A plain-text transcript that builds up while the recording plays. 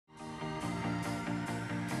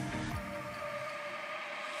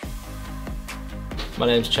My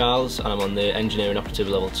name's Charles and I'm on the Engineering Operative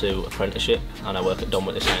Level 2 Apprenticeship and I work at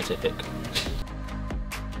Donwhitley Scientific.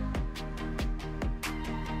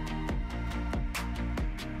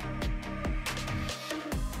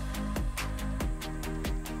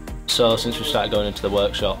 So since we started going into the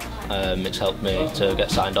workshop, it's helped me to get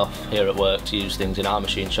signed off here at work to use things in our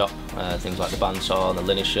machine shop, things like the bandsaw and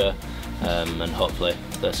the linisher, and hopefully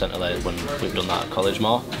the centre lathe when we've done that at college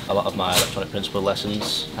more. A lot of my electronic principle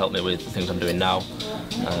lessons help me with the things I'm doing now,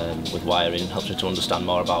 with wiring, helps me to understand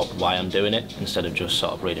more about why I'm doing it instead of just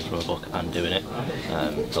sort of reading from a book and doing it.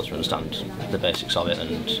 Helps me understand the basics of it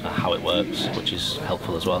and how it works, which is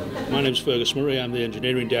helpful as well. My name's Fergus Murray, I'm the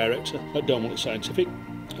Engineering Director at Donwhitley Scientific,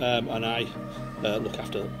 and I look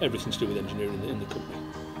after everything to do with engineering in the company.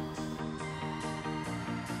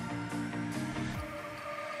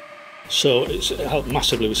 So it's helped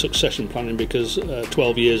massively with succession planning because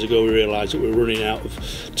 12 years ago we realised that we were running out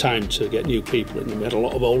of time to get new people in, and we had a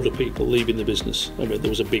lot of older people leaving the business. I mean, there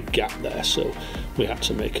was a big gap there, so we had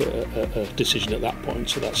to make a decision at that point.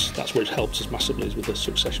 So that's where it's helped us massively, is with the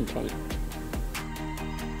succession planning.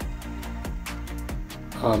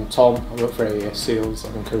 I'm Tom, I work for AES Seals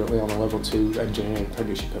and I'm currently on a Level 2 Engineering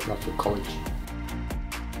Apprenticeship at Bradford College.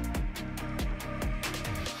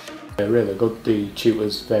 Really good, the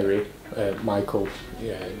tutors vary. Michael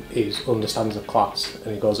understands the class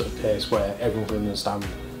and he goes at a pace where everyone can understand,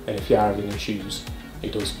 and if you are having issues, he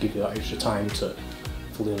does give you that extra time to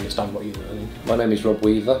fully understand what you're learning. My name is Rob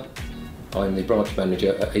Weaver, I'm the branch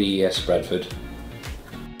manager at AES Bradford.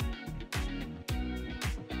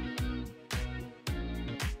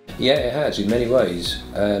 Yeah, it has in many ways.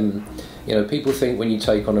 People think when you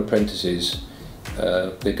take on apprentices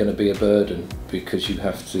they're going to be a burden because you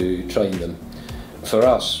have to train them. For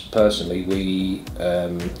us personally, we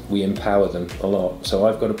empower them a lot. So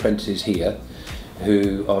I've got apprentices here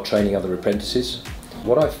who are training other apprentices.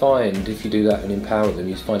 What I find, if you do that and empower them,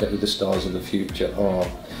 you find out who the stars of the future are.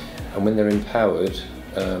 And when they're empowered,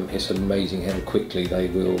 it's amazing how quickly they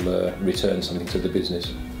will return something to the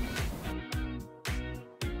business.